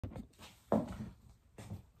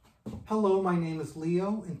Hello, my name is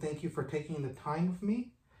Leo, and thank you for taking the time with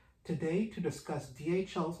me today to discuss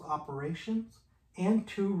DHL's operations and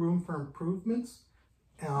 2 room for improvements.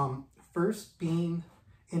 First being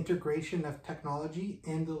integration of technology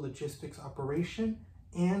in the logistics operation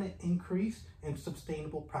and an increase in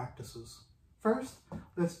sustainable practices. First,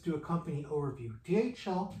 let's do a company overview.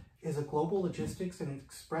 DHL is a global logistics and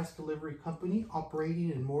express delivery company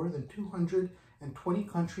operating in more than 220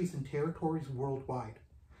 countries and territories worldwide.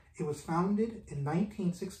 It was founded in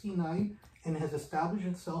 1969 and has established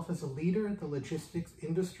itself as a leader in the logistics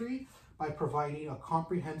industry by providing a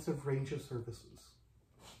comprehensive range of services.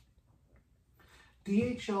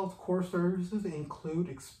 DHL's core services include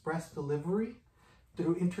express delivery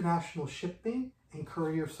through international shipping and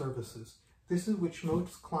courier services. This is which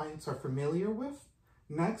most clients are familiar with.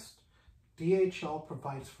 Next, DHL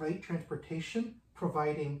provides freight transportation,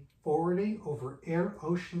 providing forwarding over air,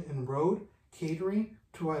 ocean, and road, catering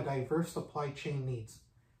to a diverse supply chain needs.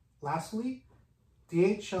 Lastly,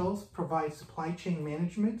 DHL provides supply chain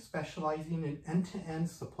management, specializing in end-to-end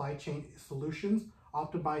supply chain solutions,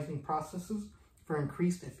 optimizing processes for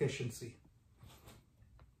increased efficiency.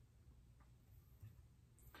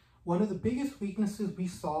 One of the biggest weaknesses we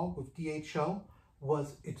saw with DHL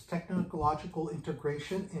was its technological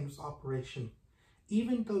integration in its operation.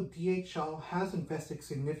 Even though DHL has invested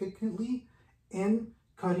significantly in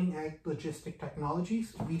cutting-edge logistic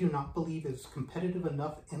technologies, we do not believe it's competitive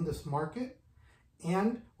enough in this market.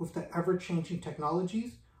 And with the ever-changing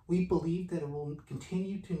technologies, we believe that it will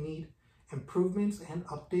continue to need improvements and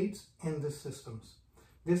updates in the systems.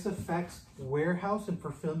 This affects warehouse and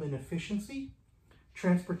fulfillment efficiency,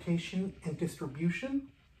 transportation and distribution,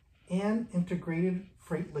 and integrated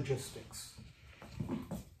freight logistics.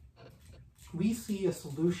 We see a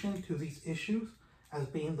solution to these issues as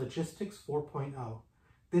being Logistics 4.0.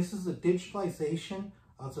 This is a digitalization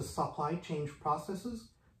of the supply chain processes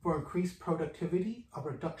for increased productivity, a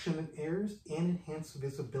reduction in errors, and enhanced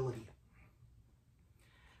visibility.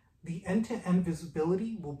 The end-to-end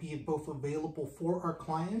visibility will be both available for our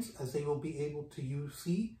clients, as they will be able to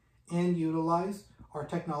see and utilize our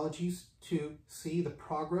technologies to see the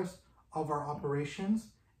progress of our operations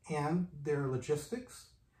and their logistics,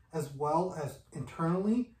 as well as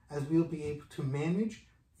internally, as we'll be able to manage,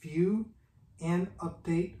 view, and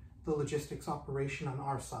update the logistics operation on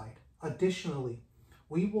our side. Additionally,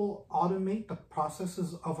 we will automate the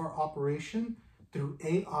processes of our operation through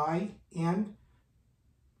AI and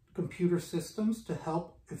computer systems to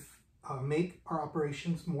help make our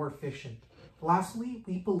operations more efficient. Lastly,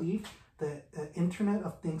 we believe that the Internet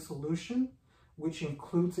of Things solution, which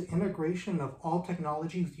includes the integration of all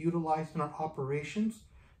technologies utilized in our operations,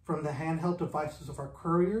 from the handheld devices of our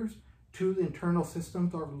couriers to the internal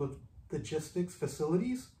systems of our logistics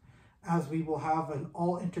facilities, as we will have an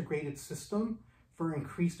all-integrated system for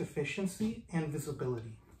increased efficiency and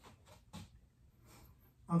visibility.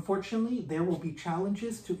 Unfortunately, there will be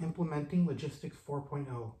challenges to implementing Logistics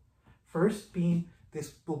 4.0. First being,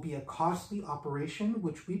 this will be a costly operation,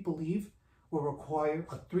 which we believe will require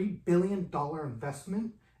a $3 billion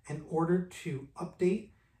investment in order to update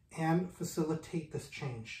and facilitate this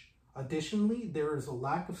change. Additionally, there is a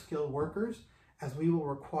lack of skilled workers, as we will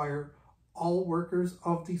require all workers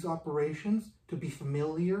of these operations to be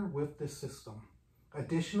familiar with this system.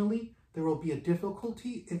 Additionally, there will be a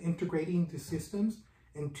difficulty in integrating the systems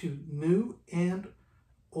into new and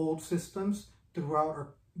old systems throughout our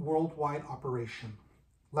worldwide operation.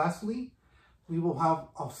 Lastly, we will have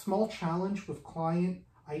a small challenge with client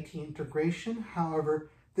IT integration. However,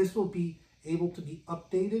 this will be able to be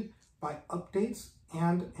updated by updates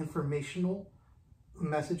and informational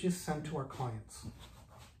messages sent to our clients.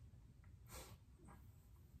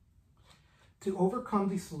 To overcome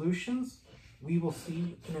these solutions, we will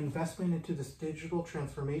see an investment into this digital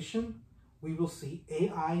transformation. We will see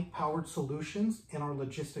AI-powered solutions in our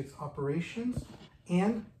logistics operations,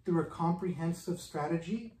 and through a comprehensive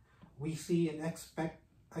strategy, we see an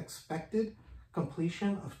expected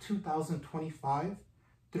completion of 2025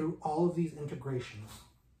 through all of these integrations.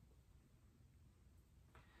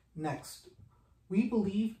 Next, we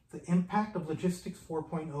believe the impact of Logistics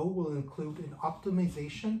 4.0 will include an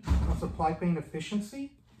optimization of supply chain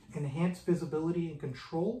efficiency, enhanced visibility and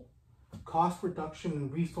control, cost reduction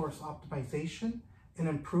and resource optimization, an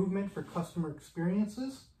improvement for customer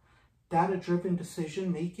experiences, data-driven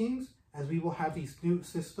decision makings, as we will have these new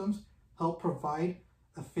systems help provide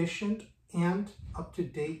efficient and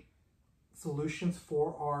up-to-date solutions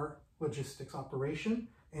for our logistics operation,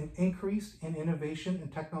 an increase in innovation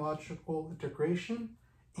and technological integration,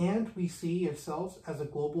 and we see ourselves as a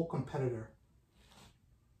global competitor.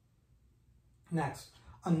 Next,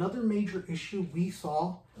 another major issue we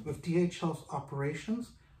saw with DHL's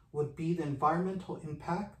operations would be the environmental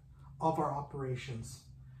impact of our operations.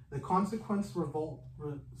 The consequence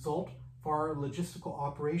result for our logistical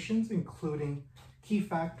operations, including key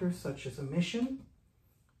factors such as emission,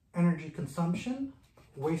 energy consumption,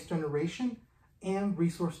 waste generation, and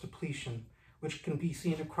resource depletion, which can be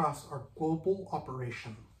seen across our global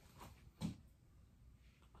operation.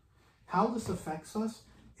 How this affects us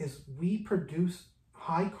is we produce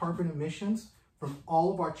high carbon emissions from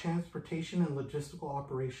all of our transportation and logistical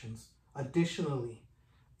operations. Additionally,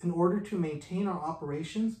 in order to maintain our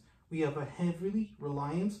operations, we have a heavy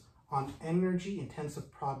reliance on energy-intensive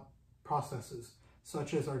processes,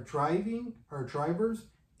 such as our drivers,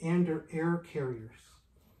 and our air carriers.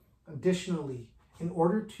 Additionally, in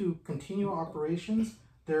order to continue operations,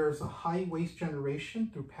 there is a high waste generation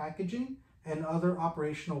through packaging and other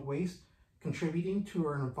operational waste, contributing to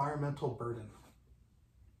our environmental burden.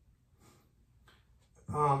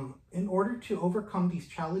 In order to overcome these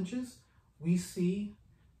challenges, we see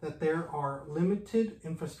that there are limited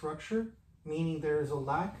infrastructure, meaning there is a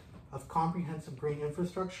lack of comprehensive green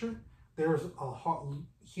infrastructure. There is a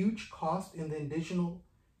huge cost in the initial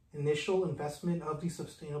investment of these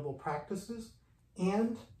sustainable practices,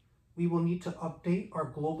 and we will need to update our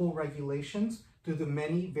global regulations through the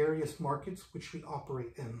many various markets which we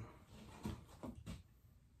operate in.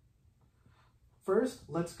 First,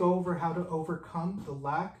 let's go over how to overcome the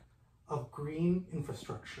lack of green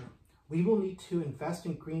infrastructure. We will need to invest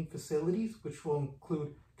in green facilities, which will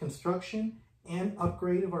include construction and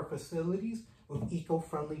upgrade of our facilities with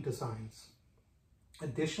eco-friendly designs.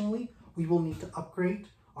 Additionally, we will need to upgrade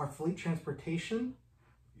our fleet transportation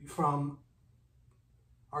from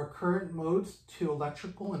our current modes to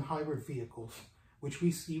electrical and hybrid vehicles, which we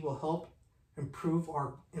see will help improve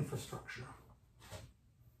our infrastructure.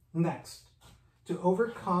 Next, to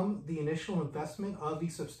overcome the initial investment of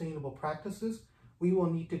these sustainable practices, we will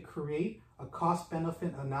need to create a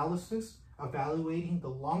cost-benefit analysis evaluating the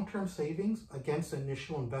long-term savings against the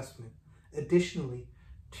initial investment. Additionally,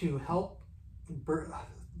 to help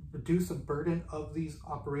reduce the burden of these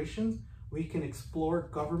operations, we can explore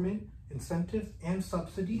government incentives and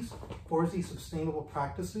subsidies for these sustainable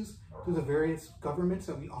practices through the various governments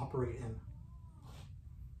that we operate in.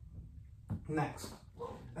 Next,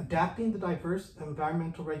 adapting the diverse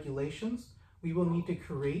environmental regulations, we will need to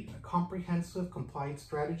create a comprehensive compliance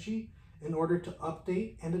strategy in order to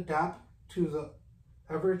update and adapt to the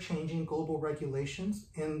ever-changing global regulations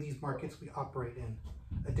in these markets we operate in.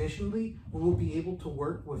 Additionally, we will be able to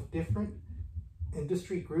work with different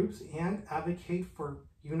industry groups and advocate for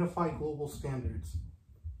unified global standards.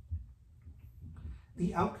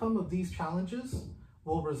 The outcome of these challenges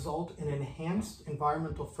will result in enhanced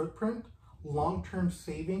environmental footprint, long-term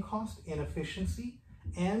saving cost and efficiency,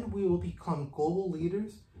 and we will become global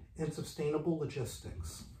leaders in sustainable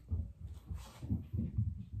logistics.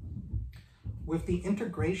 With the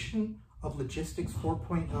integration of Logistics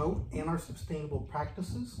 4.0 and our sustainable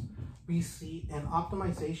practices, we see an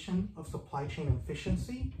optimization of supply chain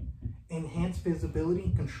efficiency, enhanced visibility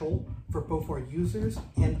and control for both our users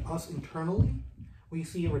and us internally. We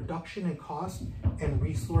see a reduction in cost and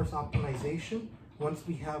resource optimization once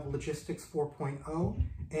we have Logistics 4.0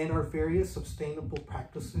 and our various sustainable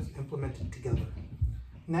practices implemented together.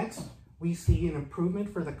 Next, we see an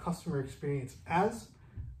improvement for the customer experience. As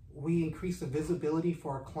we increase the visibility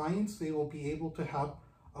for our clients, they will be able to have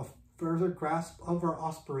a further grasp of our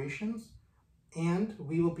operations, and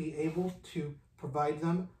we will be able to provide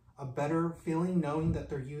them a better feeling knowing that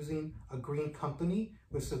they're using a green company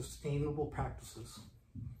with sustainable practices.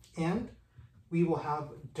 And we will have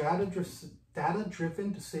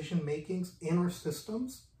data-driven decision makings in our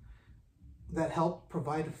systems that help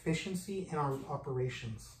provide efficiency in our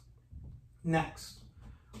operations. Next,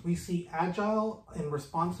 we see agile and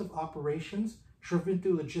responsive operations driven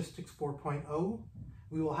through Logistics 4.0.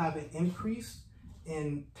 We will have an increase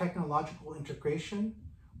in technological integration.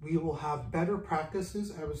 We will have better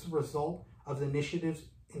practices as a result of the initiatives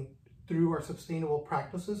through our sustainable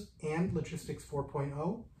practices and Logistics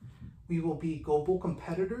 4.0. We will be global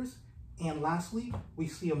competitors. And lastly, we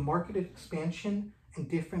see a market expansion and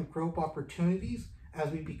different growth opportunities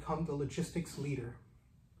as we become the logistics leader.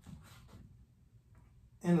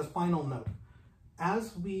 And as a final note,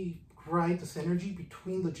 as we provide the synergy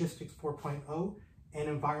between Logistics 4.0 and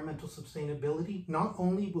environmental sustainability, not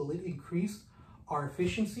only will it increase our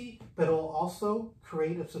efficiency, but it will also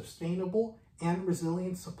create a sustainable and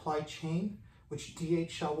resilient supply chain, which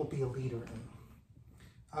DHL will be a leader in.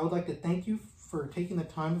 I would like to thank you for taking the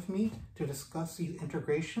time with me to discuss these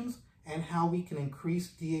integrations and how we can increase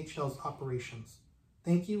DHL's operations.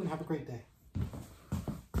 Thank you and have a great day.